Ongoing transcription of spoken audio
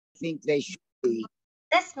think they should be.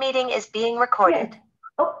 This meeting is being recorded. Yeah.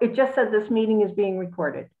 Oh, it just said this meeting is being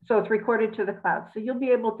recorded. So it's recorded to the cloud. So you'll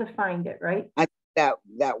be able to find it, right?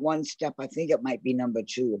 That one step, I think it might be number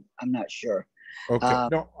 2. I'm not sure. Okay.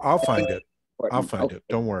 No, I'll find it. I'll find Okay. it.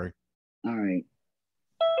 Don't worry. All right.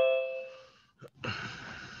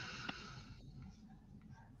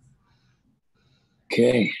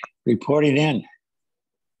 Okay, reporting in.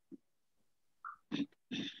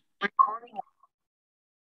 Recording.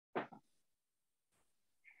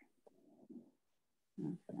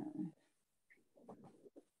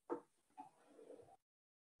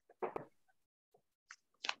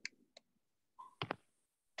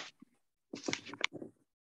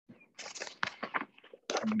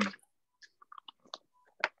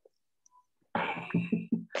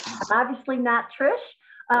 Obviously not Trish,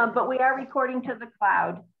 but we are recording to the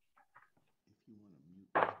cloud.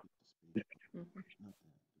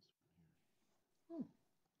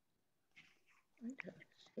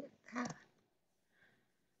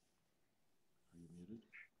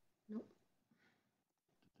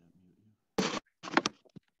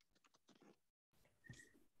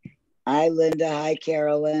 Hi, Linda. Hi,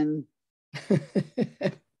 Carolyn.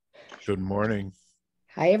 Good morning.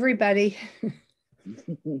 Hi, everybody.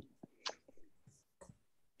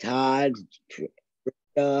 Todd.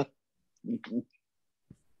 Trista.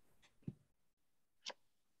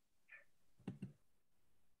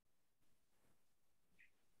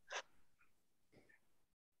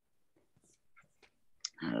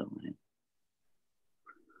 Oh,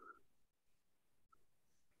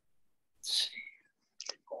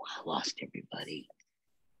 I lost everybody.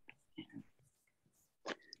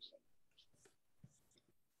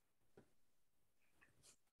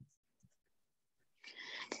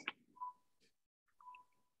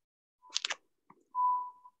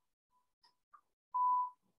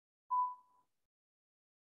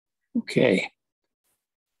 Okay.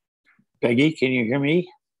 Peggy, can you hear me?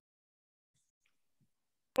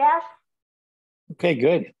 Yes. Okay,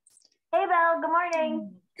 good. Hey, Belle. Good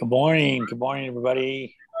morning. Good morning. Good morning,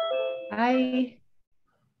 everybody. Hi.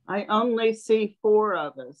 I only see 4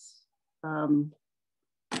 of us. Oh,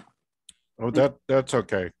 that's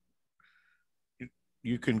okay.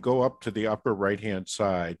 You can go up to the upper right-hand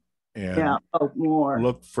side and more.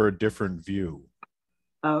 look for a different view.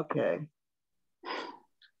 Okay.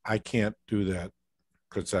 I can't do that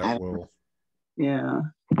because that will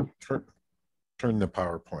turn the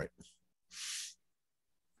PowerPoint.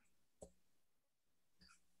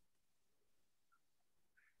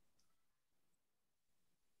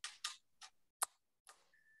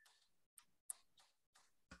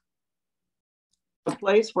 A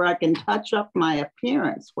place where I can touch up my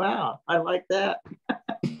appearance. Wow, I like that.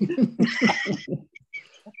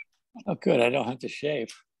 Oh, good. I don't have to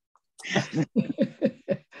shave.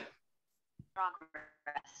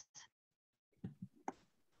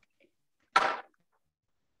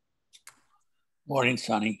 Morning,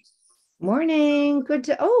 Sonny. Morning. Good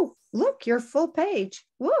to, oh, look, you're full page.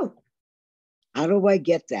 Woo. How do I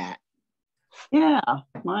get that? Yeah,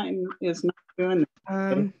 mine is not doing that.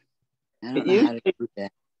 I don't know how to do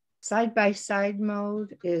that. Side by side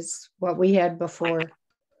mode is what we had before.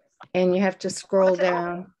 And you have to scroll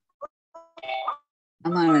down.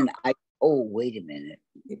 I'm on an oh, wait a minute.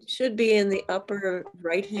 It should be in the upper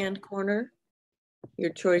right-hand corner.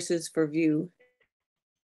 Your choices for view.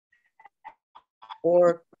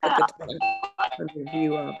 Or at the top under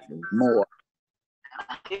view options.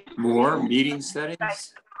 More meeting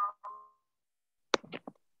settings.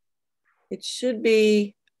 It should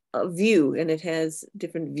be a view and it has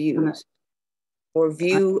different views or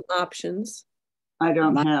view options. I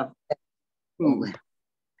don't have. Are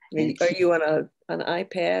you on an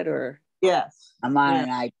iPad or? Yes. I'm on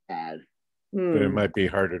an iPad. It might be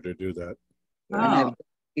harder to do that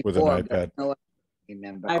with an iPad.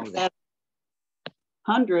 I've had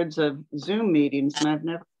hundreds of Zoom meetings and I've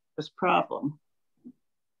never had this problem.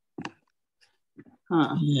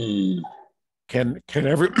 Can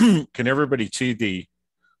everybody see the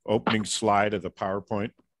opening slide of the PowerPoint?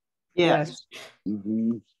 Yes.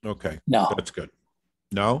 Okay. No. That's good.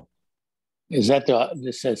 No? Is that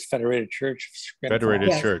this says Federated Church?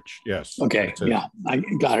 Federated Church, yes. Okay, yeah, I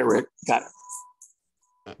got it, Rick. Got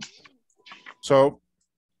it. So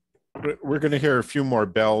we're going to hear a few more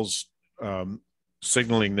bells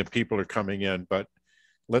signaling that people are coming in, but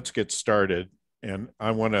let's get started. And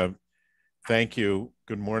I want to thank you.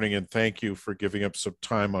 Good morning, and thank you for giving up some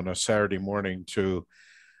time on a Saturday morning to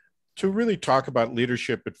really talk about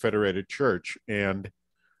leadership at Federated Church.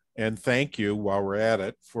 And thank you, while we're at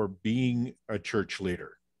it, for being a church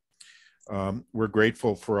leader. We're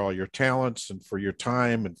grateful for all your talents and for your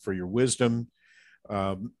time and for your wisdom.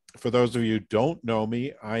 For those of you who don't know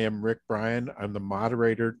me, I am Rick Bryan. I'm the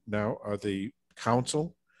moderator now of the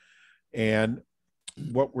council. And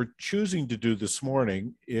what we're choosing to do this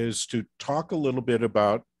morning is to talk a little bit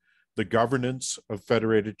about the governance of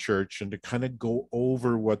Federated Church and to kind of go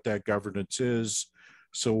over what that governance is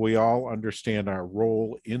so we all understand our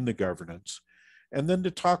role in the governance. And then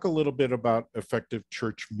to talk a little bit about effective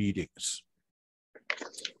church meetings.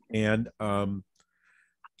 And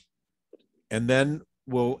then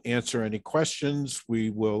we'll answer any questions. We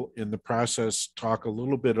will, in the process, talk a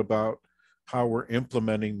little bit about how we're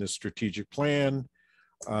implementing the strategic plan.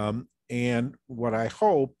 And what I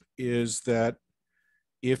hope is that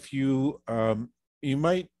if you,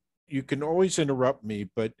 you can always interrupt me,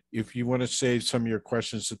 but if you want to save some of your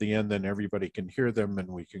questions at the end, then everybody can hear them and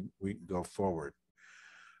we can go forward.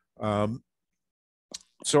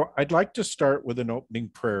 So I'd like to start with an opening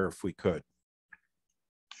prayer if we could.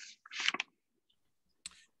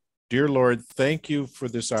 Dear Lord, thank you for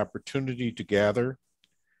this opportunity to gather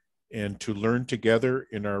and to learn together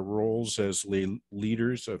in our roles as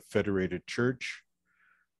leaders of Federated Church.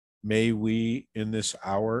 May we in this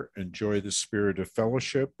hour enjoy the spirit of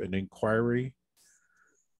fellowship and inquiry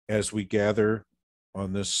as we gather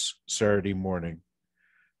on this Saturday morning.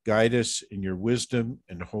 Guide us in your wisdom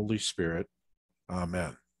and Holy Spirit.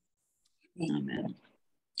 Amen. Amen.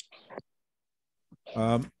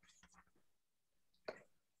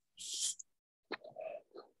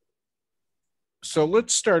 So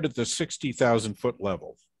let's start at the 60,000 foot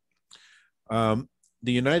level. The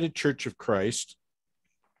United Church of Christ,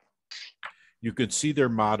 you can see their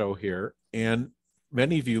motto here, and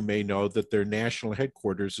many of you may know that their national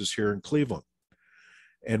headquarters is here in Cleveland.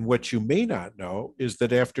 And what you may not know is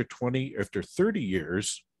that after 30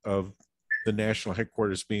 years of the national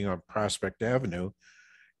headquarters being on Prospect Avenue,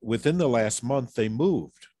 within the last month they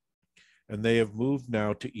moved, and they have moved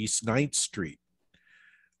now to East 9th Street.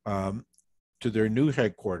 To their new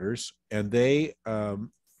headquarters, and they are,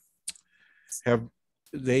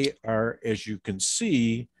 as you can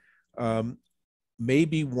see,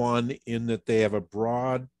 maybe one in that they have a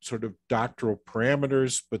broad sort of doctrinal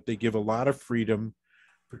parameters, but they give a lot of freedom,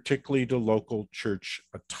 particularly to local church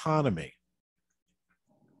autonomy.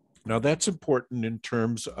 Now that's important in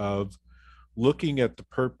terms of looking at the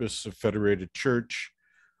purpose of Federated Church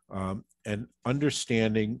and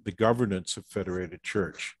understanding the governance of Federated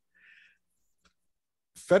Church.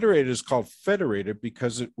 Federated is called Federated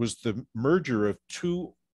because it was the merger of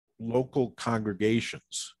two local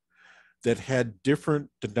congregations that had different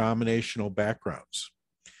denominational backgrounds.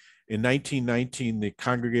 In 1919, the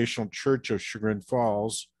Congregational Church of Chagrin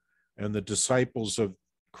Falls and the Disciples of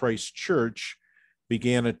Christ Church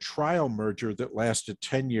began a trial merger that lasted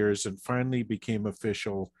 10 years and finally became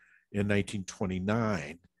official in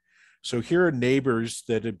 1929. So here are neighbors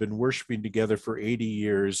that had been worshiping together for 80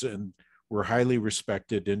 years and were highly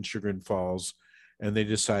respected in Chagrin Falls, and they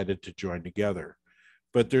decided to join together.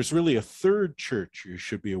 But there's really a third church you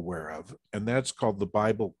should be aware of, and that's called the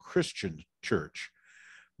Bible Christian Church,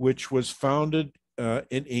 which was founded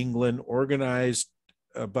in England, organized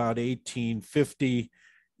about 1850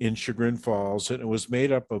 in Chagrin Falls, and it was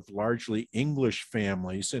made up of largely English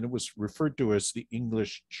families, and it was referred to as the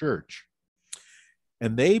English Church.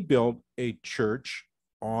 And they built a church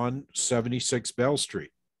on 76 Bell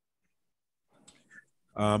Street.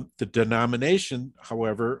 The denomination,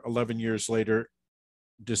 however, 11 years later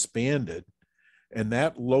disbanded, and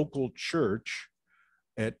that local church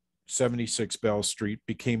at 76 Bell Street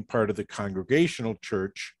became part of the Congregational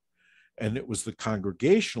Church, and it was the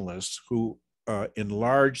Congregationalists who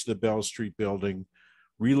enlarged the Bell Street building,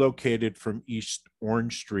 relocated from East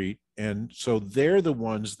Orange Street, and so they're the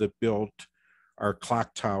ones that built our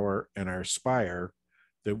clock tower and our spire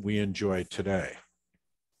that we enjoy today.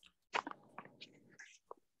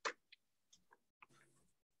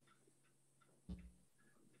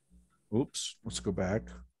 Oops, let's go back.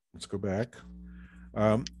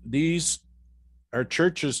 These are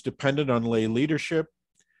churches dependent on lay leadership.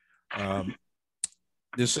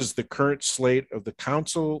 This is the current slate of the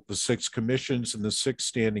council, the 6 commissions, and the 6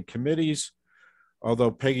 standing committees.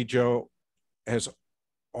 Although Peggy Jo has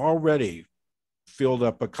already filled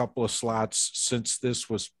up a couple of slots since this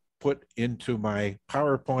was put into my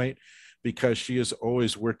PowerPoint, because she is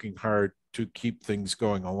always working hard to keep things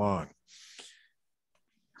going along.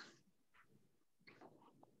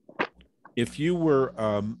 If you were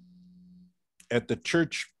at the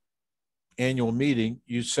church annual meeting,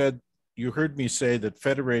 you heard me say that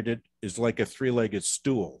Federated is like a 3-legged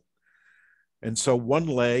stool. And so one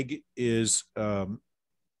leg is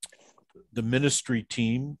the ministry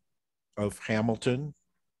team of Hamilton,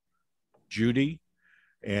 Judy,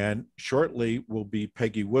 and shortly will be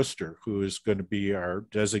Peggy Worcester, who is going to be our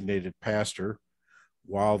designated pastor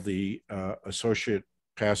while the associate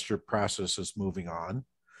pastor process is moving on.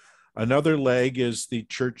 Another leg is the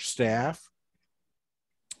church staff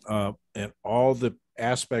and all the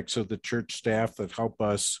aspects of the church staff that help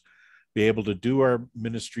us be able to do our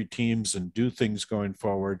ministry teams and do things going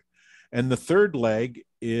forward. And the third leg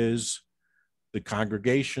is the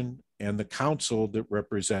congregation and the council that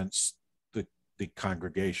represents the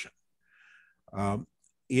congregation.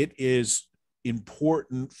 It is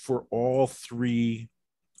important for all three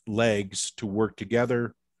legs to work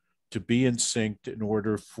together, to be in sync in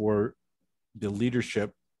order for the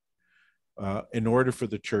leadership, in order for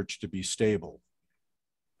the church to be stable.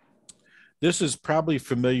 This is probably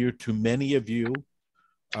familiar to many of you.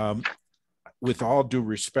 With all due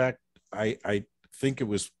respect, I think it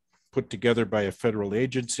was put together by a federal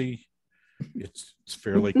agency. It's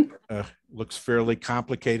fairly, looks fairly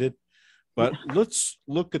complicated, but let's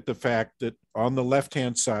look at the fact that on the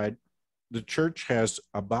left-hand side, the church has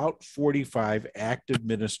about 45 active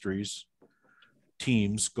ministries,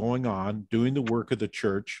 teams going on, doing the work of the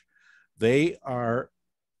church. They are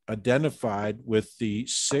identified with the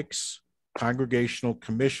 6 congregational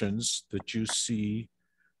commissions that you see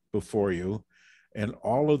before you, and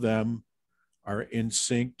all of them are in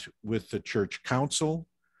sync with the church council.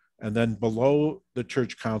 And then below the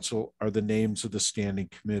church council are the names of the standing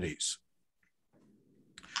committees.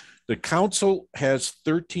 The council has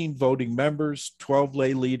 13 voting members, 12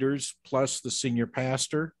 lay leaders, plus the senior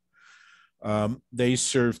pastor. They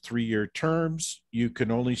serve 3-year terms. You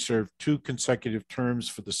can only serve 2 consecutive terms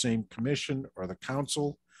for the same commission or the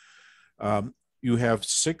council. You have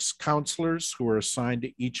 6 counselors who are assigned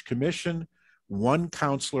to each commission. 1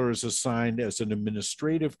 counselor is assigned as an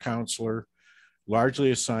administrative counselor, largely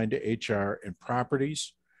assigned to HR and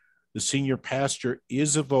properties. The senior pastor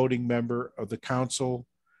is a voting member of the council.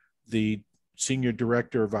 The senior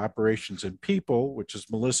director of operations and people, which is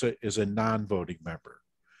Melissa, is a non-voting member.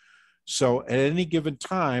 So at any given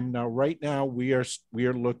time, now right now we are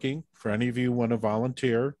looking for any of you who want to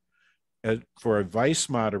volunteer for a vice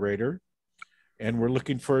moderator, and we're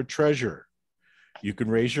looking for a treasurer. You can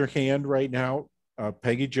raise your hand right now.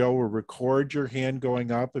 Peggy Jo will record your hand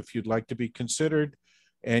going up if you'd like to be considered,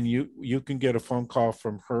 and you can get a phone call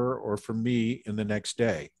from her or from me in the next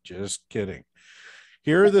day. Just kidding.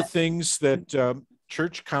 Here are the things that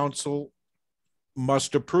church council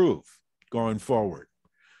must approve going forward.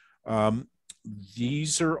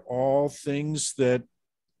 These are all things that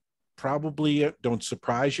probably don't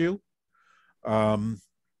surprise you.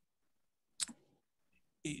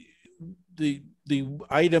 The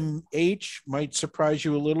item H might surprise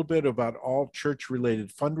you a little bit about all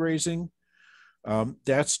church-related fundraising.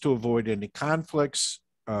 That's to avoid any conflicts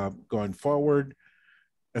going forward.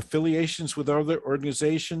 Affiliations with other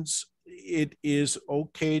organizations, it is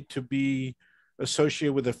okay to be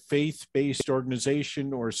associated with a faith-based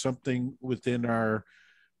organization or something within our,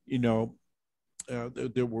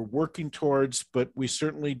 that we're working towards, but we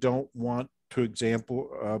certainly don't want to,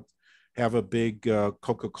 example, have a big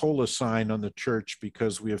Coca-Cola sign on the church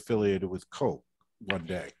because we affiliated with Coke one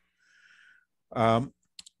day.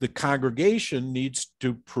 The congregation needs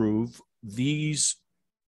to prove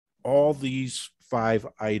all these 5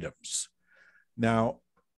 items. Now,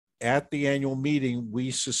 at the annual meeting,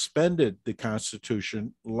 we suspended the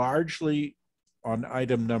Constitution largely on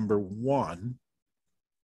item number 1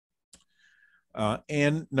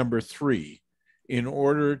 and number 3 in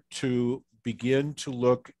order to begin to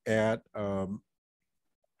look at,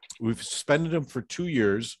 we've suspended them for 2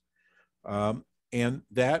 years, and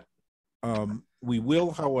that we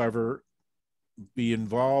will, however, be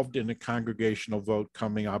involved in a congregational vote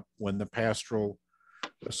coming up when the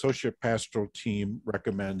associate pastoral team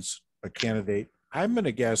recommends a candidate. I'm going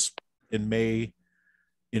to guess in May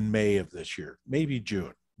of this year, maybe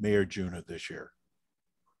June, May or June of this year.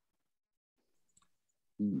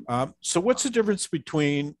 So what's the difference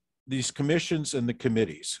between these commissions and the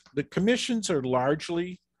committees? The commissions are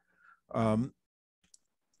largely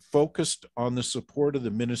focused on the support of the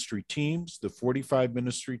ministry teams, the 45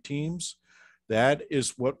 ministry teams. That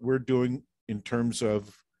is what we're doing in terms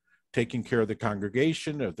of taking care of the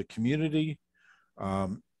congregation, of the community.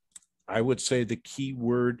 I would say the key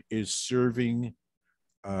word is serving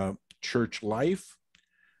church life.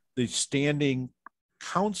 The standing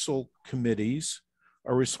council committees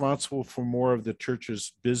are responsible for more of the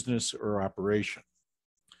church's business or operation.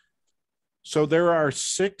 So there are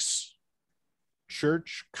 6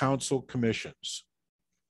 church council commissions.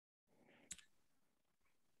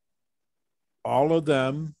 all of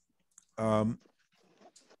them,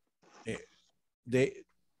 they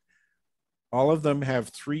all of them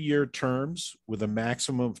have 3-year terms with a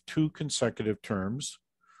maximum of 2 consecutive terms,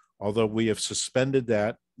 although we have suspended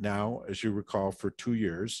that now, as you recall, for 2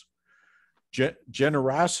 years.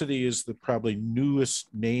 Generosity is the probably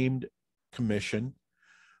newest named commission.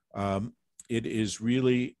 It is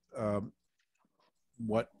really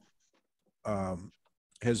what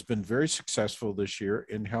has been very successful this year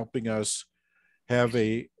in helping us have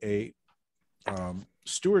a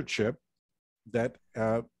stewardship that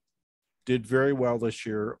did very well this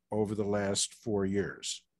year over the last 4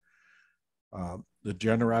 years. The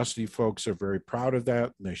generosity folks are very proud of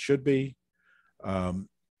that, and they should be.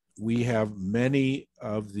 We have many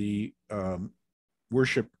of the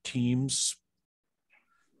worship teams,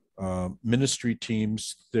 ministry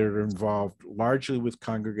teams that are involved largely with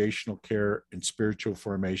congregational care and spiritual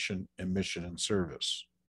formation and mission and service.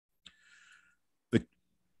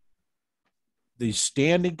 The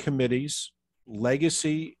standing committees,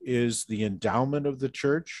 legacy is the endowment of the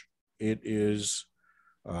church. It is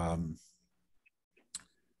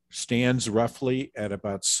stands roughly at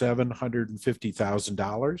about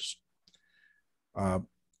 $750,000.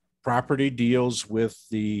 Property deals with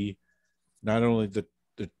not only the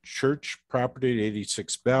church property at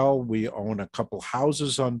 86 Bell. We own a couple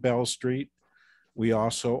houses on Bell Street. We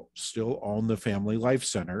also still own the Family Life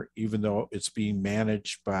Center, even though it's being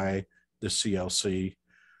managed by the CLC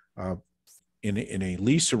in a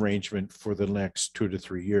lease arrangement for the next 2 to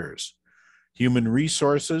 3 years. Human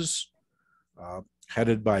Resources,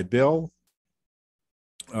 headed by Bill,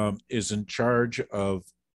 is in charge of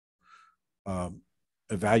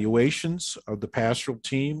evaluations of the pastoral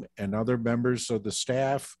team and other members of the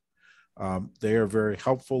staff. They are very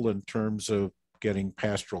helpful in terms of getting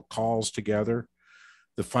pastoral calls together.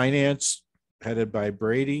 The finance, headed by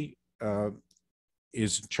Brady,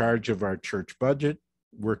 is in charge of our church budget,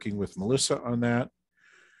 working with Melissa on that.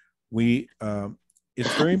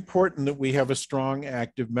 It's very important that we have a strong,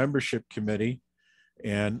 active membership committee,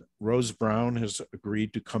 and Rose Brown has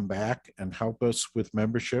agreed to come back and help us with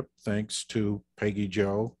membership, thanks to Peggy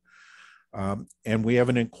Joe. And we have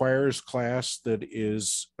an inquirers class that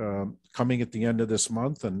is coming at the end of this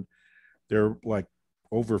month, and there are like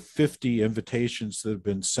over 50 invitations that have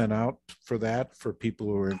been sent out for that, for people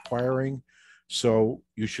who are inquiring. So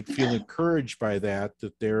you should feel encouraged by that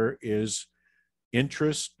there is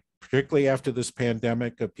interest, particularly after this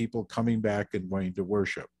pandemic, of people coming back and wanting to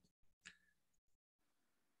worship.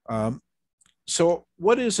 So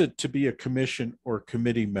what is it to be a commission or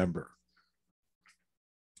committee member?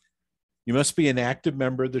 You must be an active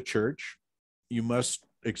member of the church. You must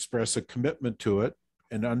express a commitment to it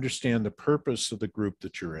and understand the purpose of the group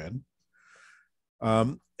that you're in.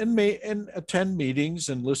 And attend meetings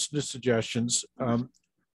and listen to suggestions.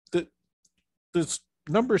 This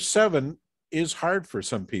number 7 is hard for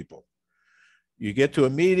some people. You get to a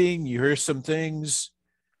meeting, you hear some things,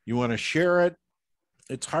 you want to share it.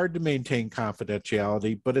 It's hard to maintain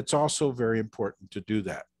confidentiality, but it's also very important to do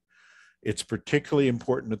that. It's particularly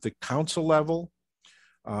important at the council level,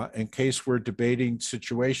 in case we're debating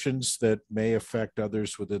situations that may affect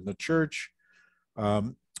others within the church.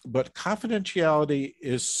 But confidentiality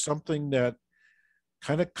is something that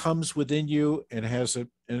kind of comes within you and has an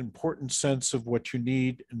important sense of what you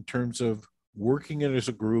need in terms of working it as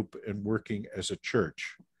a group and working as a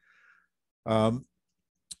church.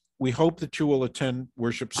 We hope that you will attend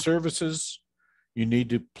worship services. You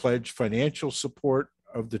need to pledge financial support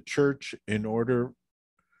of the church in order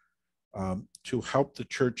to help the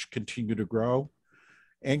church continue to grow,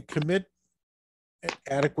 and commit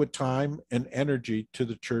adequate time and energy to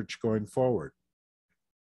the church going forward.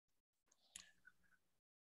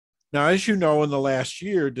 Now, as you know, in the last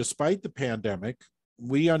year, despite the pandemic,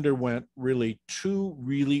 we underwent really 2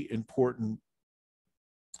 really important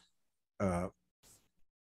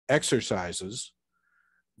exercises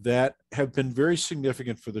that have been very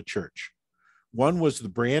significant for the church. One was the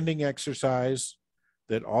branding exercise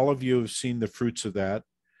that all of you have seen the fruits of that,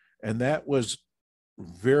 and that was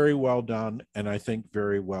very well done and I think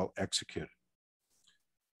very well executed.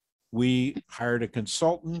 We hired a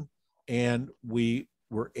consultant, and we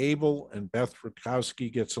were able, and Beth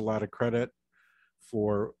Rutkowski gets a lot of credit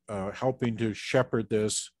for helping to shepherd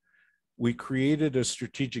this. We created a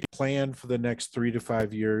strategic plan for the next 3 to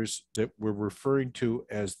 5 years that we're referring to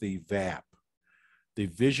as the VAP, the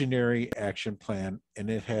Visionary Action Plan, and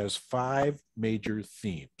it has 5 major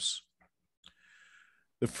themes.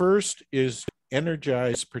 The first is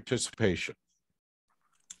energize participation.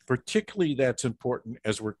 Particularly, that's important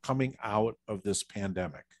as we're coming out of this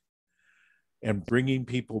pandemic. and bringing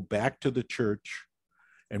people back to the church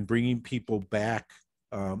and bringing people back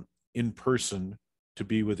in person to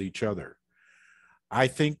be with each other. I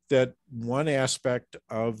think that one aspect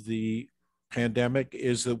of the pandemic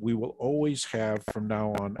is that we will always have from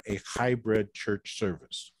now on a hybrid church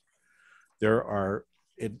service. There are,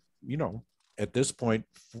 at this point,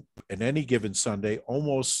 in any given Sunday,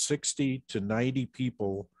 almost 60 to 90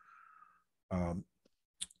 people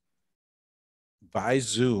by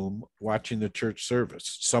Zoom watching the church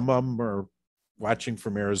service. Some of them are watching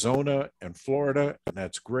from Arizona and Florida, and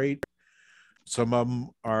that's great. Some of them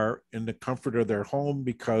are in the comfort of their home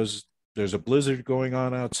because there's a blizzard going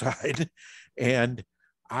on outside. And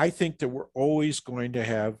I think that we're always going to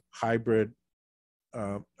have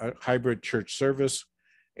a hybrid church service.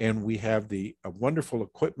 And we have the wonderful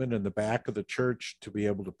equipment in the back of the church to be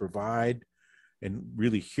able to provide and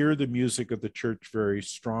really hear the music of the church very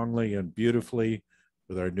strongly and beautifully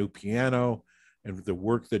with our new piano and with the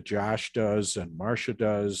work that Josh does and Marcia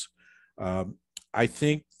does. I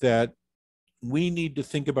think that we need to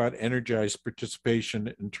think about energized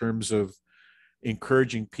participation in terms of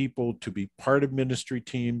encouraging people to be part of ministry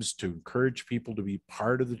teams, to encourage people to be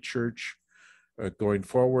part of the church going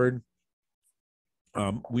forward.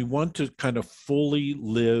 We want to kind of fully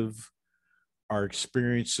live our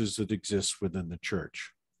experiences that exist within the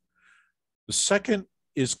church. The second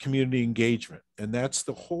is community engagement, and that's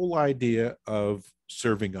the whole idea of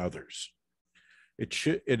serving others.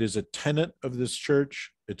 It is a tenet of this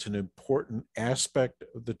church. It's an important aspect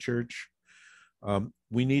of the church.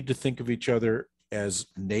 We need to think of each other as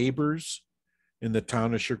neighbors in the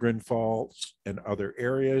town of Chagrin Falls and other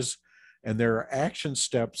areas, and there are action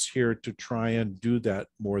steps here to try and do that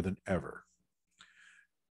more than ever.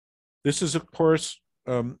 This is, of course,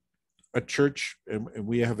 a church, and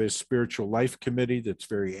we have a spiritual life committee that's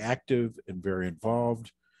very active and very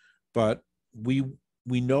involved, but we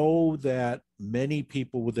know that many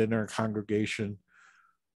people within our congregation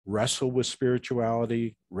wrestle with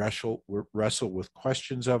spirituality, wrestle with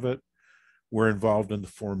questions of it. We're involved in the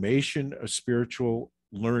formation of spiritual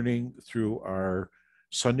learning through our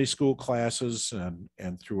Sunday school classes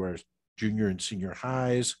and through our junior and senior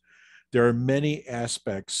highs. There are many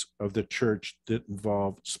aspects of the church that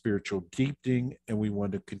involve spiritual deepening, and we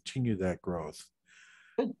want to continue that growth.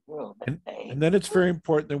 And then it's very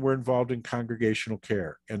important that we're involved in congregational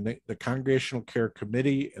care, and the Congregational Care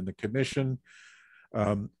Committee and the Commission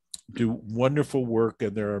do wonderful work,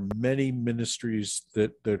 and there are many ministries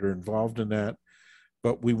that are involved in that,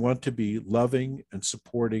 but we want to be loving and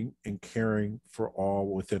supporting and caring for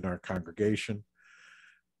all within our congregation.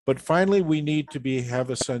 But finally, we need to have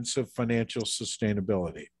a sense of financial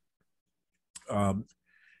sustainability.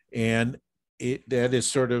 And that is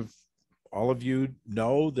sort of, all of you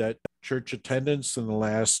know that church attendance in the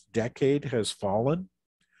last decade has fallen.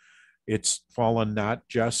 It's fallen not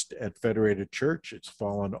just at Federated Church, it's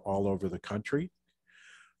fallen all over the country.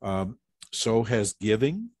 So has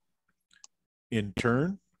giving in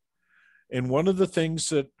turn. And one of the things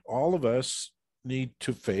that all of us need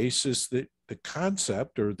to face is the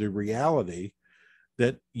concept or the reality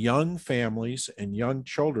that young families and young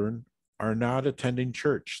children are not attending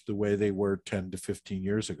church the way they were 10 to 15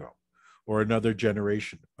 years ago or another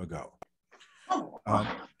generation ago.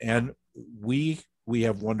 And we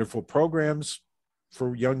have wonderful programs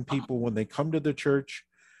for young people when they come to the church,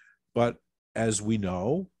 but as we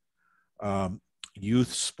know,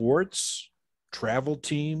 youth sports, travel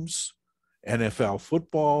teams, NFL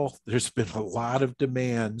football, there's been a lot of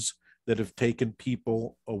demands that have taken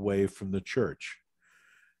people away from the church.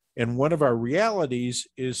 And one of our realities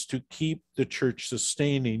is to keep the church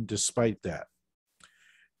sustaining despite that.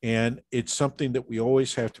 And it's something that we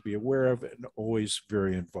always have to be aware of and always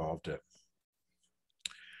very involved in.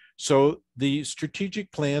 So the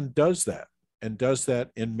strategic plan does that, and does that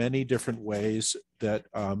in many different ways that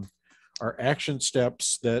are action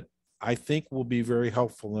steps that I think will be very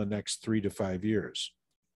helpful in the next 3 to 5 years.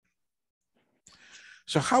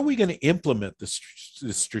 So how are we going to implement this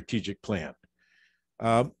strategic plan?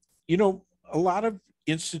 You know, a lot of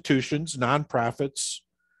institutions, nonprofits,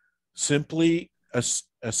 simply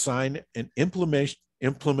assign an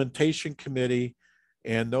implementation committee,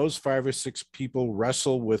 and those 5 or 6 people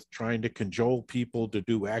wrestle with trying to cajole people to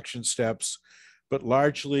do action steps, but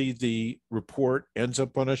largely the report ends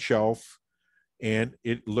up on a shelf, and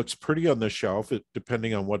it looks pretty on the shelf,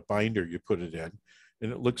 depending on what binder you put it in,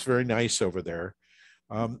 and it looks very nice over there.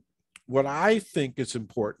 What I think is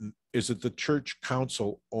important is that the church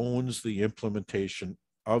council owns the implementation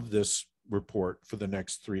of this report for the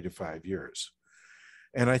next 3 to 5 years.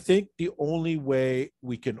 And I think the only way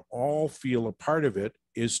we can all feel a part of it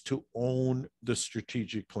is to own the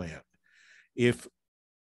strategic plan. If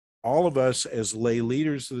all of us as lay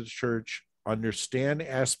leaders of the church understand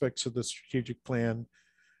aspects of the strategic plan,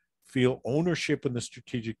 feel ownership in the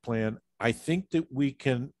strategic plan, I think that we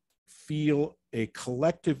can feel a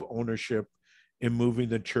collective ownership in moving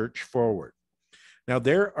the church forward. Now,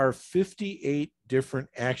 there are 58 different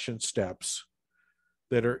action steps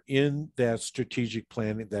that are in that strategic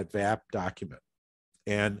plan, that VAP document.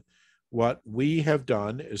 And what we have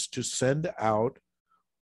done is to send out,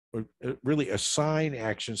 or really assign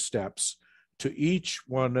action steps to each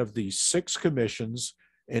one of the 6 commissions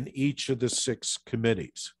and each of the 6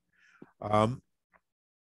 committees. And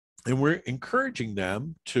we're encouraging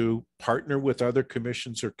them to partner with other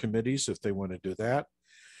commissions or committees if they want to do that.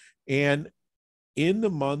 And in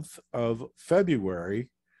the month of February,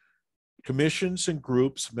 commissions and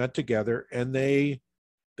groups met together, and they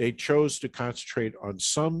chose to concentrate on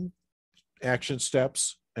some action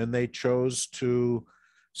steps, and they chose to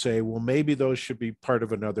say, well, maybe those should be part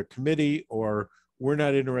of another committee, or we're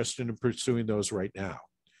not interested in pursuing those right now.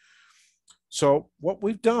 So what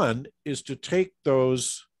we've done is to take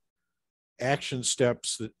those action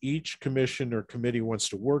steps that each commission or committee wants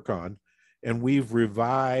to work on, and we've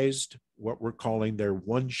revised what we're calling their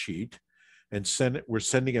one sheet, and we're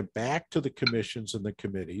sending it back to the commissions and the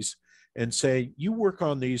committees and say, you work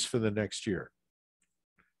on these for the next year.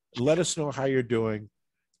 Let us know how you're doing.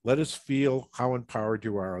 Let us feel how empowered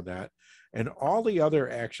you are on that. And all the other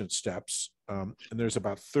action steps, and there's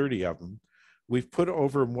about 30 of them, we've put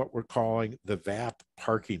over in what we're calling the VAP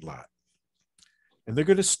parking lot. And they're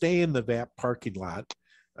going to stay in the VAP parking lot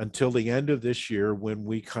until the end of this year, when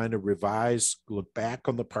we kind of revise, look back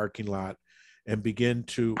on the parking lot, and begin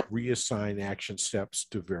to reassign action steps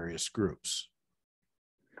to various groups.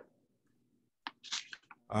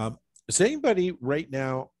 Does anybody right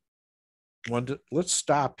now want to, let's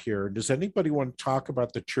stop here. Does anybody want to talk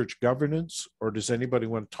about the church governance, or does anybody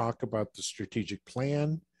want to talk about the strategic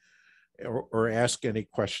plan, or ask any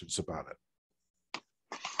questions about it?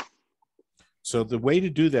 So the way to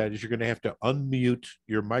do that is you're going to have to unmute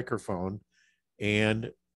your microphone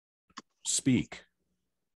and speak.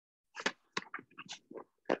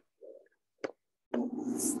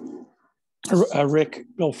 Rick,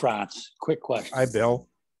 Bill Franz, quick question. Hi, Bill.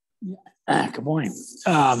 Good morning.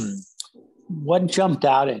 What jumped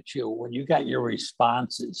out at you when you got your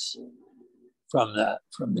responses from the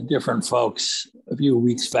different folks a few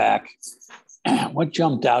weeks back? What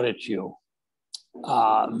jumped out at you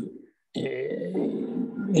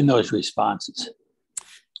in those responses?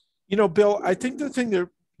 You know, Bill, I think the thing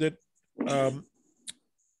that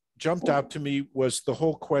jumped out to me was the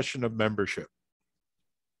whole question of membership.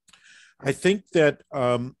 I think that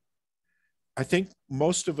I think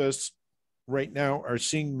most of us right now are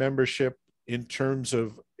seeing membership in terms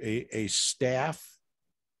of a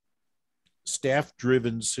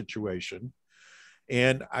staff-driven situation.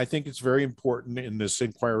 And I think it's very important in this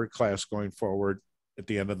inquiry class going forward at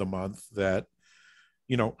the end of the month that,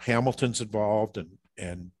 you know, Hamilton's involved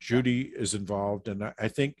and Judy is involved. And I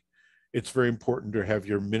think it's very important to have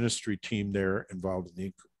your ministry team there involved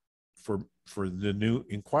in for the new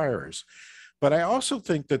inquirers. But I also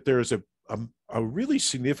think that there's a really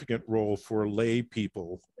significant role for lay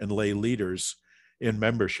people and lay leaders in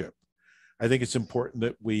membership. I think it's important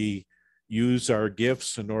that we use our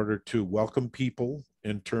gifts in order to welcome people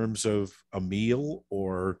in terms of a meal,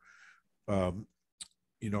 or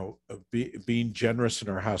you know, being generous in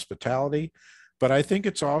our hospitality. But I think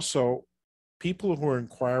it's also people who are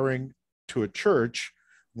inquiring to a church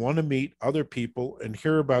want to meet other people and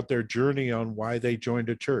hear about their journey on why they joined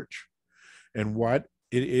a church and what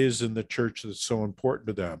it is in the church that's so important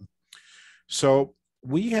to them. So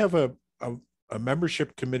we have a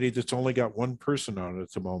membership committee that's only got one person on it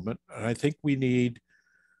at the moment. And I think we need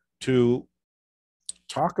to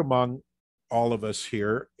talk among all of us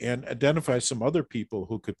here and identify some other people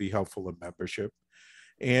who could be helpful in membership,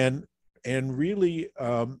 and really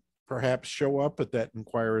perhaps show up at that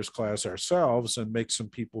inquirers class ourselves and make some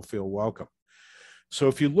people feel welcome. So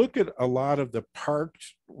if you look at a lot of the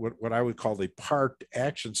parked, what I would call the parked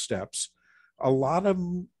action steps, a lot of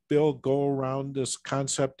them, Bill, go around this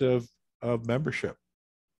concept of membership.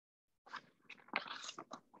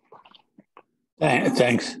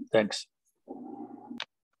 Thanks.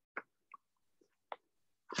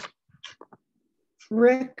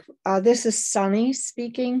 Rick, this is Sunny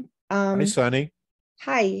speaking. Hi, Sunny.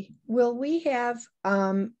 Hi, will we have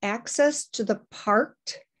access to the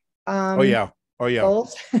parked? Oh yeah.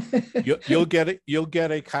 Goals? You'll get it. You'll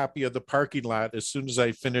get a copy of the parking lot as soon as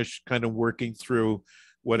I finish kind of working through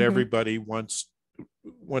what everybody wants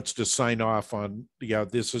wants to sign off on, yeah,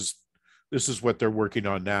 this is what they're working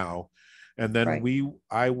on now. And then Right.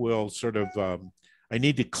 I will sort of, I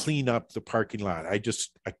need to clean up the parking lot. I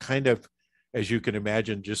kind of, as you can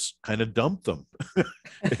imagine, just kind of dump them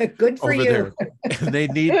Good for over you. there. And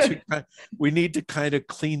we need to kind of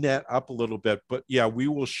clean that up a little bit. But yeah, we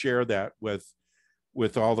will share that with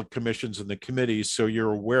all the commissions and the committees, so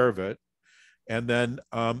you're aware of it. And then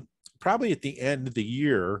probably at the end of the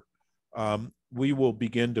year, we will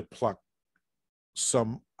begin to pluck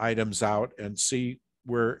some items out and see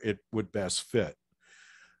where it would best fit.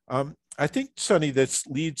 I think, Sonny, this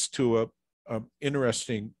leads to a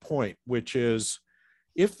interesting point, which is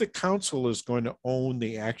if the council is going to own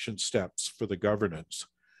the action steps for the governance,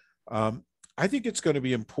 I think it's going to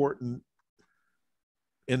be important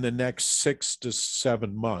in the next 6 to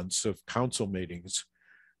 7 months of council meetings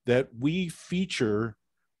that we feature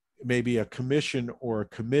maybe a commission or a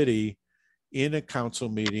committee in a council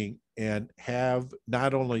meeting and have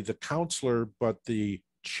not only the counselor, but the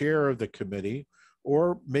chair of the committee,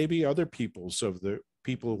 or maybe other people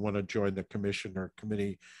who want to join the commission or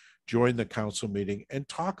committee, join the council meeting and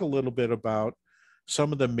talk a little bit about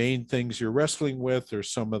some of the main things you're wrestling with or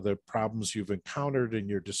some of the problems you've encountered in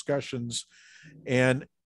your discussions. And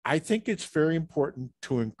I think it's very important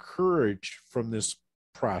to encourage from this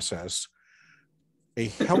process a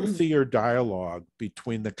healthier dialogue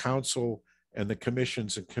between the council and the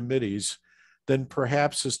commissions and committees than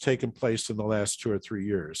perhaps has taken place in the last 2 or 3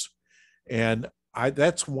 years. And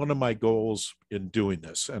that's one of my goals in doing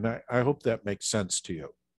this. And I hope that makes sense to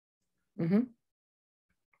you. Mhm.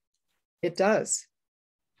 It does.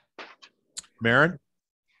 Maren?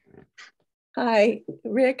 Hi,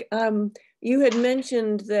 Rick. You had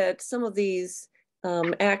mentioned that some of these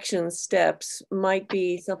action steps might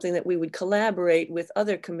be something that we would collaborate with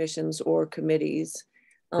other commissions or committees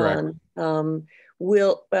on.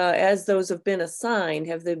 As those have been assigned,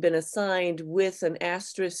 have they been assigned with an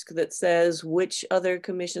asterisk that says which other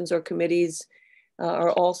commissions or committees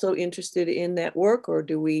are also interested in that work, or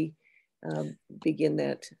do we begin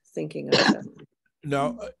that thinking ourselves?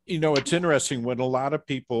 No, it's interesting when a lot of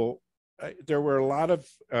people, there were a lot of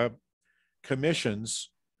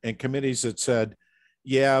commissions and committees that said,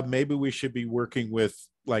 yeah, maybe we should be working with,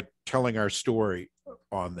 like, telling our story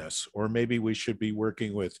on this, or maybe we should be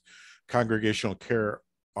working with congregational care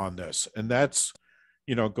on this. And that's,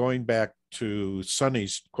 going back to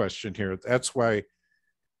Sonny's question here, that's why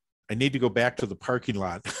I need to go back to the parking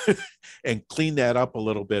lot and clean that up a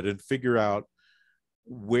little bit and figure out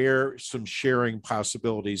where some sharing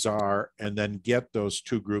possibilities are, and then get those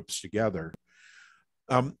two groups together.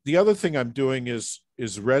 The other thing I'm doing is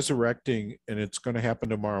resurrecting, and it's going to happen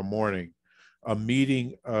tomorrow morning, a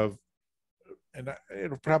meeting of, and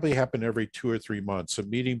it'll probably happen every 2 or 3 months, a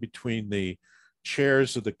meeting between the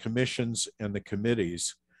chairs of the commissions and the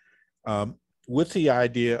committees, with the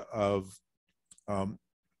idea of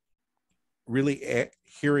really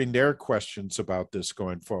hearing their questions about this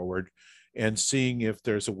going forward and seeing if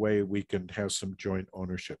there's a way we can have some joint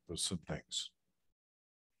ownership of some things.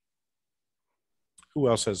 Who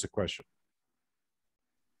else has a question?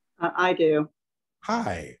 I do.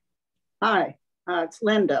 Hi. Hi, it's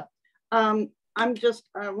Linda. I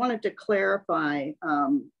wanted to clarify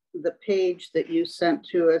the page that you sent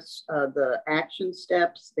to us, the action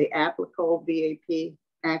steps, the applicable VAP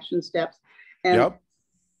action steps. And yep.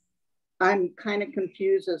 I'm kind of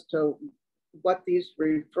confused as to what these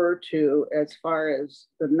refer to as far as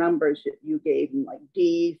the numbers that you gave me, like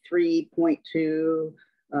D3.2,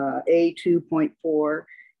 A2.4,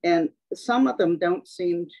 and some of them don't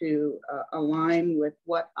seem to align with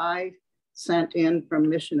what I sent in from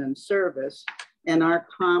Mission and Service and our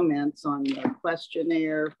comments on the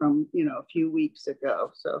questionnaire from a few weeks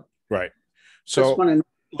ago. So right. So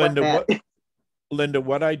Linda,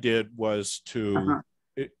 what I did was to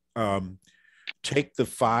take the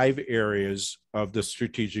 5 areas of the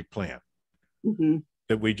strategic plan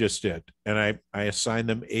that we just did, and I assigned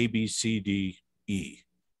them A, B, C, D, E.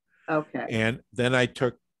 Okay. And then I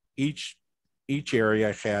took each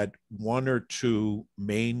area had 1 or 2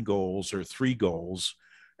 main goals or 3 goals,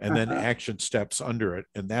 and then action steps under it.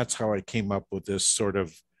 And that's how I came up with this sort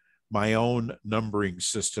of my own numbering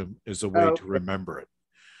system as a way to remember it.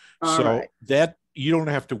 So that you don't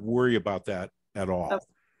have to worry about that at all.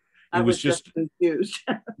 I was just confused.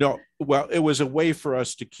 No, well, it was a way for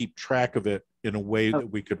us to keep track of it in a way that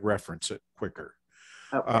we could reference it quicker.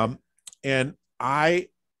 Okay. And I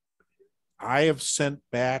have sent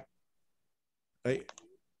back,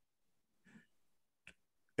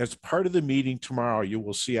 as part of the meeting tomorrow, you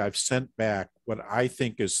will see I've sent back what I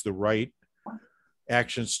think is the right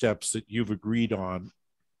action steps that you've agreed on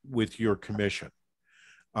with your commission.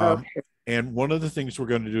 Okay. And one of the things we're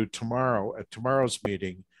going to do tomorrow at tomorrow's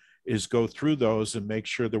meeting is go through those and make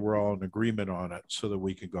sure that we're all in agreement on it so that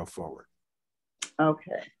we can go forward.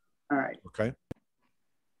 Okay. All right. Okay.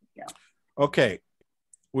 Yeah. Okay.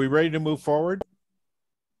 We ready to move forward?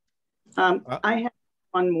 I have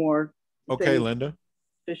one more Okay, thing Linda.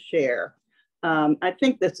 to share. I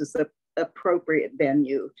think this is the appropriate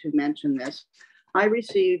venue to mention this. I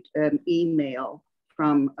received an email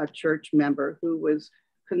from a church member who was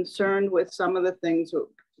concerned with some of the things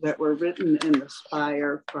that were written in the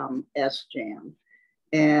Spire from SJAM.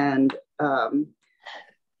 And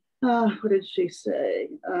what did she say?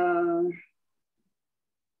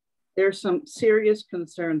 There's some serious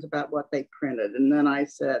concerns about what they printed. And then I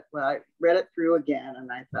said, well, I read it through again and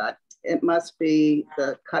I thought it must be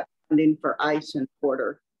the cut funding for ICE and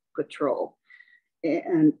Border Patrol.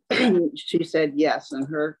 And she said yes. And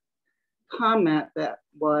her comment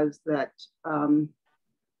was that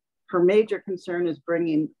her major concern is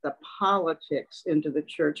bringing the politics into the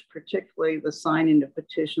church, particularly the signing of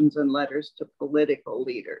petitions and letters to political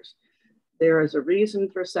leaders. There is a reason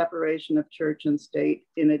for separation of church and state.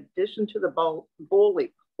 In addition to the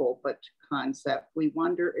bully pulpit concept, we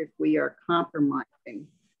wonder if we are compromising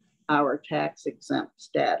our tax exempt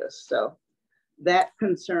status. So that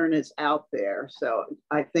concern is out there. So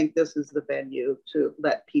I think this is the venue to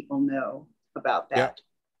let people know about that. Yeah.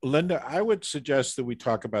 Linda, I would suggest that we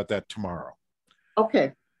talk about that tomorrow.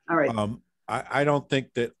 Okay. All right. I don't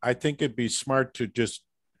think that, I think it'd be smart to just,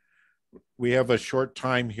 we have a short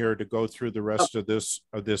time here to go through the rest of this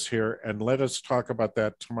here, and let us talk about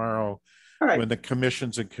that tomorrow. All right. When the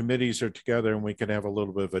commissions and committees are together, and we can have a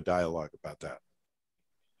little bit of a dialogue about that.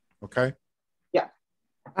 Okay? Yeah.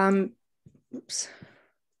 Oops.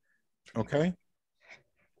 Okay.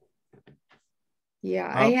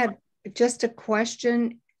 Yeah, I had just a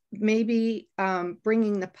question, maybe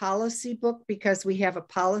bringing the policy book, because we have a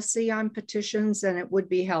policy on petitions and it would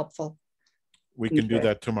be helpful. We can do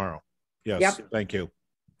that tomorrow. Yes, Yep. Thank you.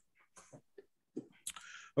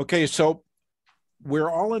 Okay, so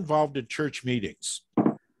we're all involved in church meetings.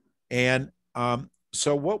 And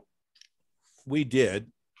so what we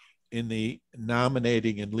did in the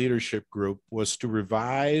nominating and leadership group was to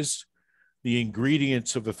revise the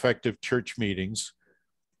ingredients of effective church meetings.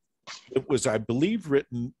 It was, I believe,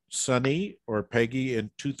 written, Sunny or Peggy,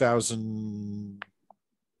 in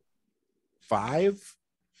 2005,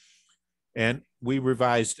 and we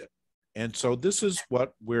revised it. And so this is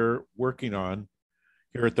what we're working on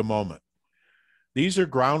here at the moment. These are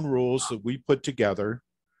ground rules that we put together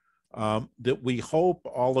that we hope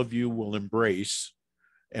all of you will embrace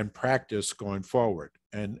and practice going forward.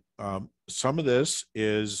 And some of this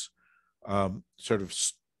is sort of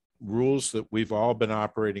rules that we've all been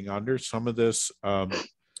operating under. Some of this,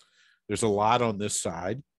 there's a lot on this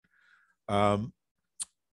side. I'd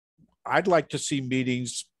like to see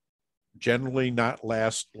meetings generally not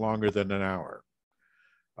last longer than an hour.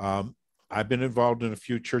 I've been involved in a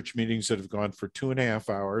few church meetings that have gone for 2.5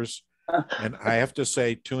 hours. And I have to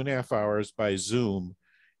say 2.5 hours by Zoom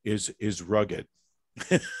is rugged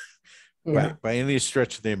by any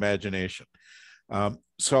stretch of the imagination.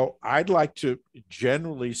 So I'd like to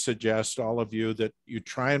generally suggest all of you that you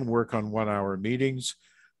try and work on 1-hour meetings,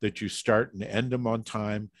 that you start and end them on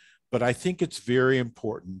time. But I think it's very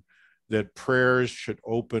important that prayers should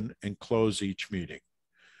open and close each meeting.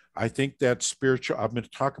 I think that spiritual, I'm going to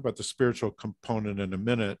talk about the spiritual component in a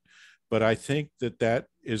minute, but I think that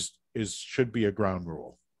should be a ground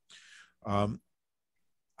rule. I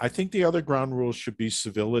think the other ground rules should be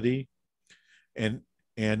civility, and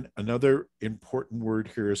another important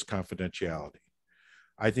word here is confidentiality.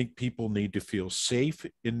 I think people need to feel safe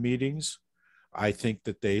in meetings. I think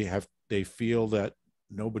that they feel that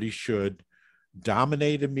nobody should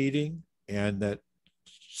dominate a meeting, and that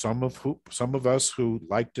some of us who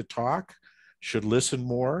like to talk should listen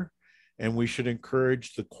more, and we should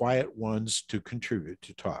encourage the quiet ones to contribute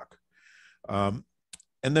to talk.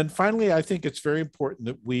 And then finally, I think it's very important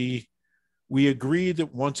that we agree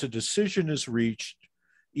that once a decision is reached,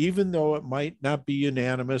 even though it might not be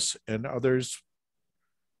unanimous and others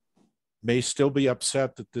may still be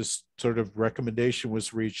upset that this sort of recommendation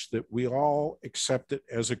was reached, that we all accept it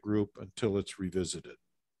as a group until it's revisited.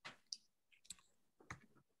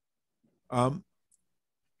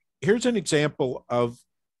 Here's an example of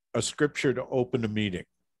a scripture to open a meeting.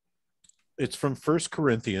 It's from 1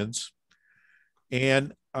 Corinthians,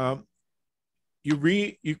 and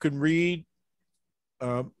you can read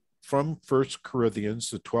from 1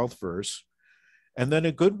 Corinthians, the 12th verse, and then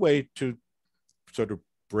a good way to sort of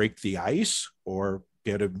break the ice or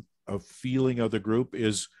get a feeling of the group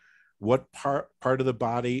is, what part of the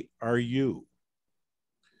body are you?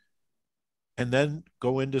 And then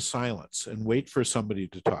go into silence and wait for somebody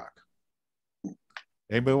to talk.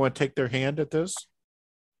 Anybody want to take their hand at this?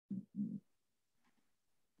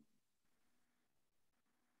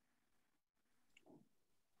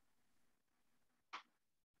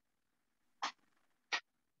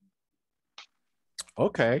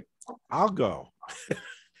 Okay, I'll go.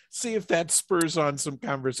 See if that spurs on some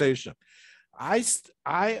conversation.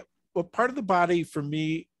 Well, part of the body for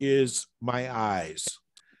me is my eyes.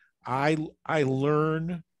 I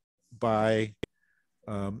learn by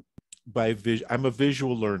vision. I'm a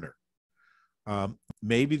visual learner.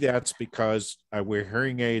 Maybe that's because I wear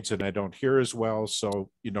hearing aids and I don't hear as well. So,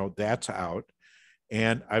 that's out.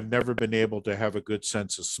 And I've never been able to have a good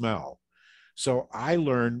sense of smell. So I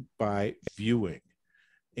learn by viewing.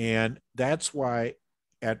 And that's why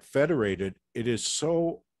at Federated, it is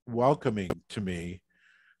so welcoming to me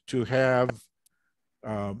to have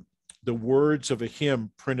the words of a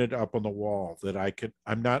hymn printed up on the wall that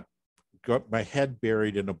I'm not got my head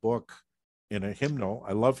buried in a book in a hymnal.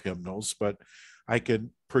 I love hymnals, but I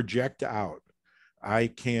can project out. I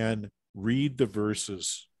can read the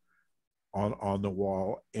verses on the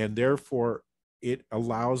wall, and therefore it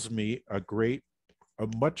allows me a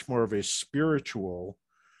much more of a spiritual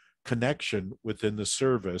connection within the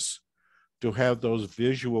service to have those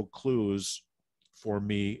visual clues for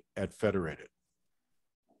me at Federated.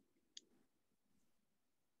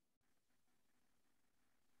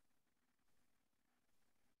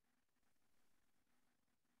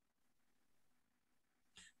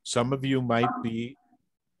 Some of you might be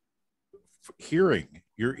hearing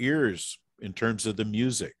your ears in terms of the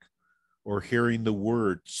music or hearing the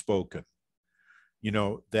word spoken.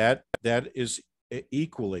 That is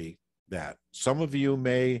equally that. Some of you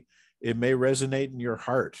it may resonate in your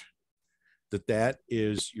heart that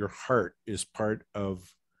is your heart is part of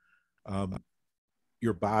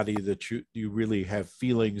your body, that you really have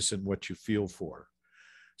feelings and what you feel for.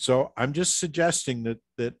 So I'm just suggesting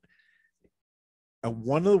that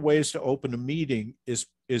one of the ways to open a meeting is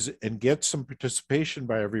and get some participation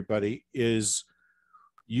by everybody is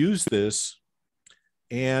use this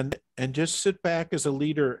and just sit back as a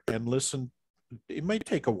leader and listen. It might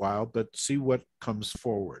take a while, but see what comes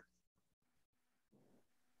forward.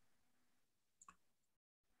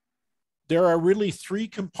 There are really three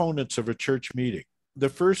components of a church meeting. The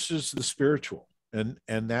first is the spiritual, and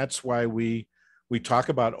that's why we talk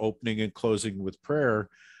about opening and closing with prayer,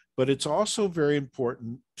 but it's also very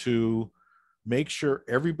important to make sure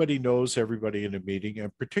everybody knows everybody in a meeting,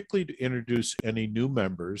 and particularly to introduce any new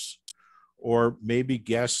members or maybe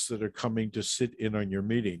guests that are coming to sit in on your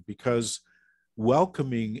meeting, because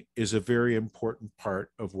welcoming is a very important part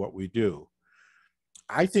of what we do.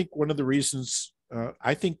 I think one of the reasons,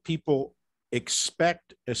 I think people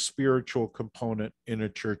expect a spiritual component in a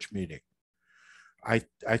church meeting. I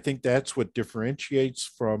think that's what differentiates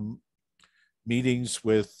from meetings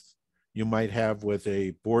you might have with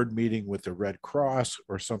a board meeting with the Red Cross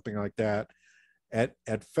or something like that.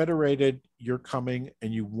 At Federated, you're coming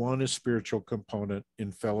and you want a spiritual component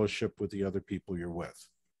in fellowship with the other people you're with.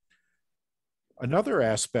 Another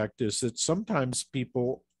aspect is that sometimes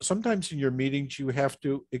in your meetings, you have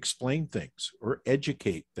to explain things or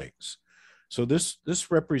educate things. So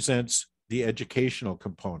this represents the educational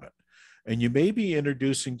component. And you may be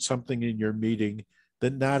introducing something in your meeting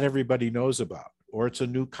that not everybody knows about, or it's a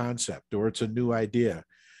new concept, or it's a new idea.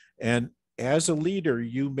 And as a leader,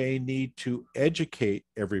 you may need to educate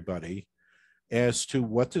everybody as to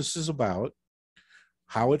what this is about,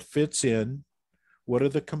 how it fits in, what are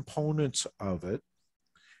the components of it,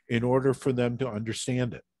 in order for them to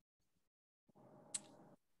understand it.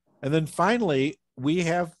 And then finally, we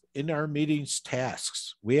have in our meetings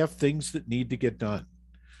tasks. We have things that need to get done.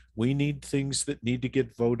 We need things that need to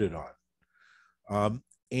get voted on.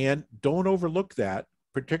 And don't overlook that,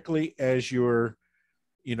 particularly as you've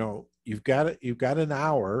got an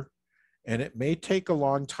hour, and it may take a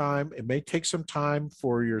long time. It may take some time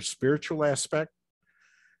for your spiritual aspect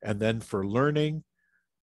and then for learning.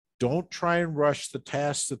 Don't try and rush the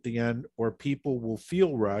tasks at the end, or people will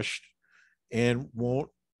feel rushed and won't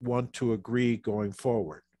want to agree going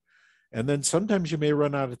forward. And then sometimes you may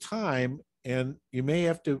run out of time, and you may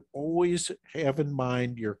have to always have in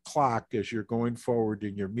mind your clock as you're going forward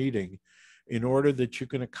in your meeting in order that you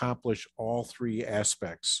can accomplish all three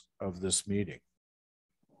aspects of this meeting.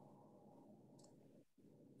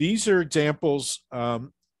 These are examples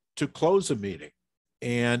to close a meeting.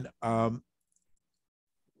 And I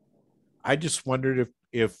just wondered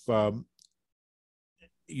if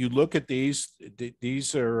you look at these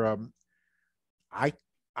are, I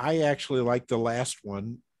actually like the last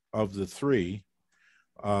one of the three,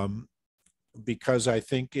 because I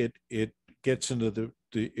think it gets into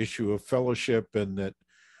the issue of fellowship, and that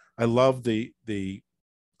I love the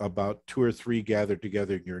about 2 or 3 gathered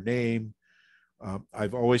together in your name.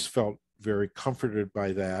 I've always felt very comforted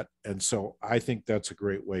by that. And so I think that's a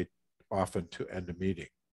great way often to end a meeting.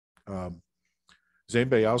 Does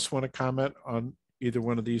anybody else want to comment on either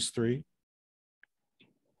one of these three?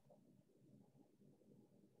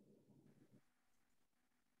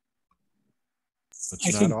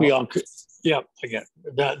 I think we all could, yeah, again,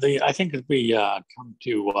 I think as we come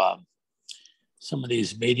to some of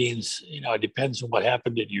these meetings, you know, it depends on what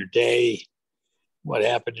happened in your day, what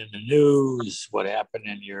happened in the news, what happened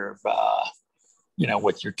in your, you know,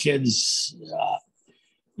 with your kids.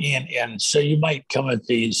 And so you might come at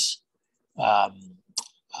these, a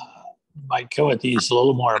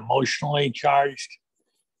little more emotionally charged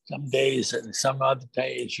some days, and some other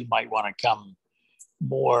days you might want to come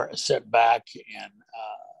more sit back and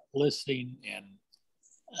listening. And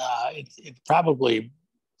it probably,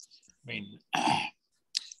 I mean,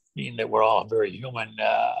 being that we're all very human,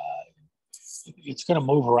 it's going to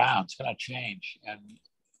move around, it's going to change.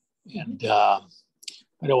 And I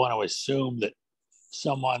don't want to assume that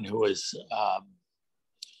someone who is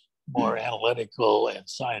more analytical and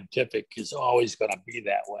scientific is always going to be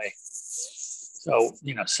that way. So,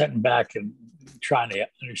 you know, sitting back and trying to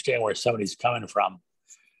understand where somebody's coming from,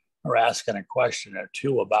 or asking a question or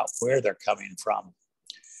two about where they're coming from,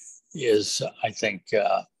 is, I think,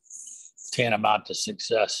 tantamount to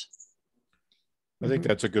success. I think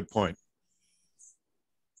that's a good point.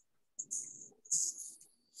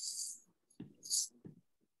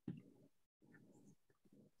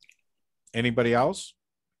 Anybody else?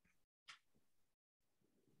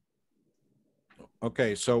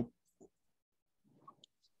 Okay, so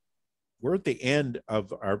we're at the end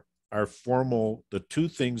of our formal, the 2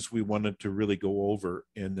 things we wanted to really go over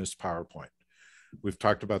in this PowerPoint. We've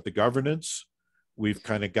talked about the governance. We've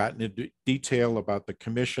kind of gotten into detail about the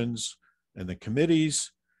commissions and the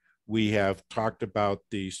committees. We have talked about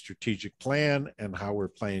the strategic plan and how we're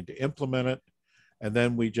planning to implement it. And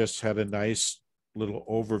then we just had a nice little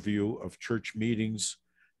overview of church meetings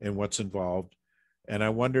and what's involved. And I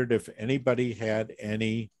wondered if anybody had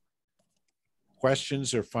any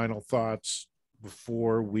questions or final thoughts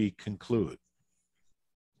before we conclude.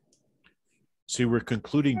 See, we're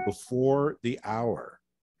concluding before the hour.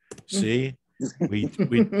 See,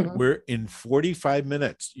 we're in 45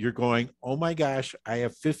 minutes. You're going, oh my gosh, I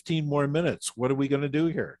have 15 more minutes. What are we going to do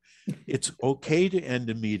here? It's okay to end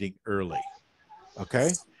a meeting early.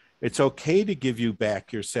 Okay. It's okay to give you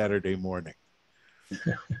back your Saturday morning.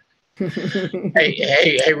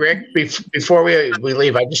 Hey, Rick, before we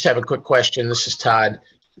leave, I just have a quick question. This is Todd.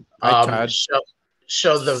 Hi, Todd.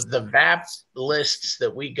 So the VAP lists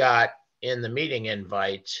that we got in the meeting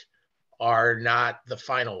invite are not the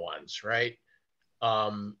final ones, right?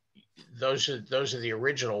 Those are the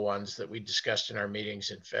original ones that we discussed in our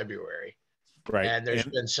meetings in February. Right. And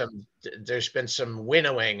there's been some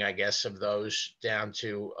winnowing, I guess, of those down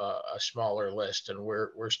to a smaller list, and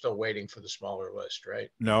we're still waiting for the smaller list, right?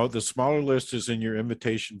 No, the smaller list is in your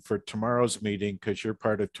invitation for tomorrow's meeting, because you're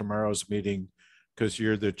part of tomorrow's meeting, because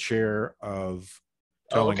you're the chair of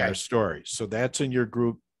telling our story. So that's in your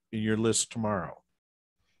group, in your list tomorrow.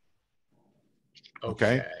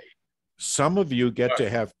 Okay. Some of you get to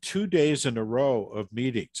have 2 days in a row of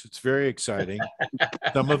meetings. It's very exciting.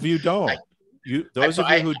 Some of you don't. Those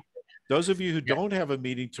of you who don't have a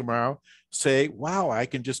meeting tomorrow say, wow, I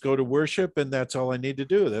can just go to worship and that's all I need to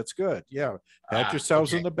do. That's good. Yeah. Pat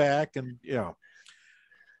yourselves in the back, and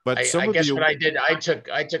but I guess what I did, I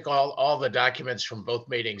took all the documents from both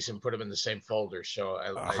meetings and put them in the same folder. So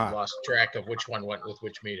I lost track of which one went with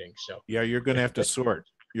which meeting. So yeah, you're going to have to sort.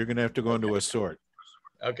 You're going to have to go into a sort.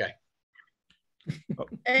 Okay.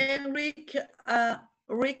 And Rick,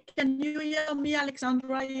 can you hear me,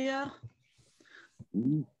 Alexandra here?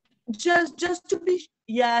 Just to be,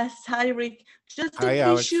 yes, hi Rick. Just to be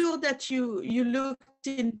Alex. sure that you looked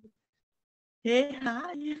in. Hey,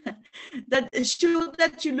 hi. Sure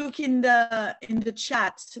that you look in the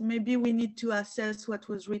chat. Maybe we need to assess what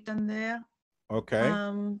was written there. Okay.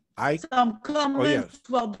 Some comments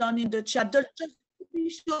were done in the chat. Just to be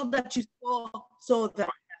sure that you saw that.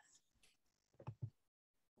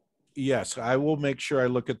 Yes, I will make sure I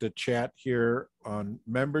look at the chat here on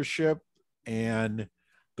membership and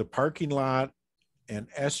the parking lot and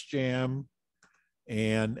SJAM.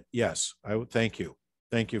 And yes, I would thank you.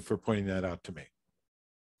 Thank you for pointing that out to me.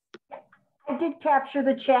 did capture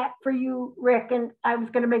the chat for you, Rick, and I was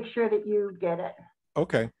going to make sure that you get it.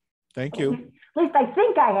 Okay, thank you. At least I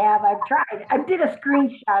think I have. I've tried. I did a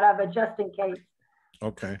screenshot of it just in case.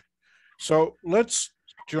 Okay, so let's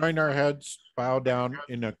join our heads, bow down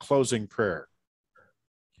in a closing prayer.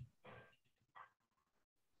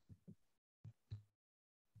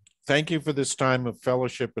 Thank you for this time of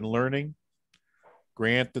fellowship and learning.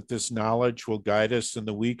 Grant that this knowledge will guide us in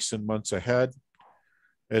the weeks and months ahead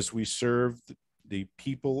as we serve the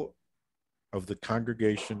people of the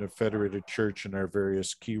congregation of Federated Church in our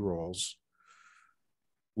various key roles.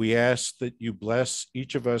 We ask that you bless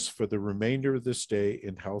each of us for the remainder of this day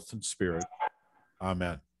in health and spirit.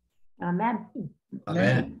 Amen. Amen.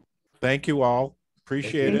 Amen. Thank you all.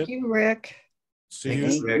 Appreciate Thank it. you, Rick. See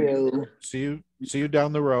Thank you. Rick. See you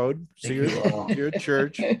down the road. See Thank you you all. see you at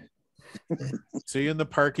church. See you in the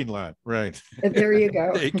parking lot. Right. There you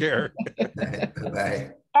go. Take care.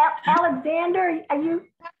 Bye-bye. Alexander, are you,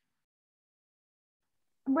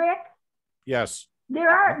 Rick? Yes.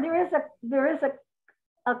 There is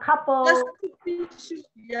a couple.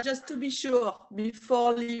 Just to be sure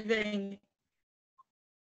before leaving.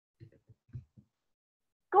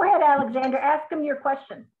 Go ahead, Alexander. Ask him your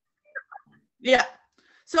question. Yeah.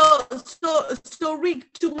 So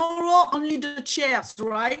Rick, tomorrow only the chairs,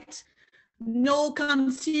 right? No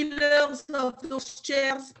concealers of those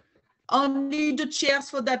chairs. Only the chairs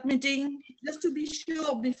for that meeting. Just to be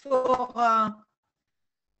sure before.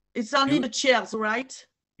 It's only the chairs, right?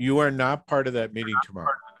 You are not part of that meeting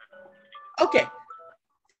tomorrow. Okay.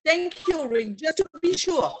 Thank you, Rick. Just to be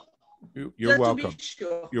sure. You're welcome.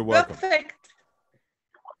 Sure. You're welcome. Perfect.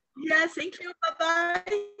 Yes, thank you.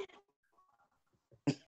 Bye-bye.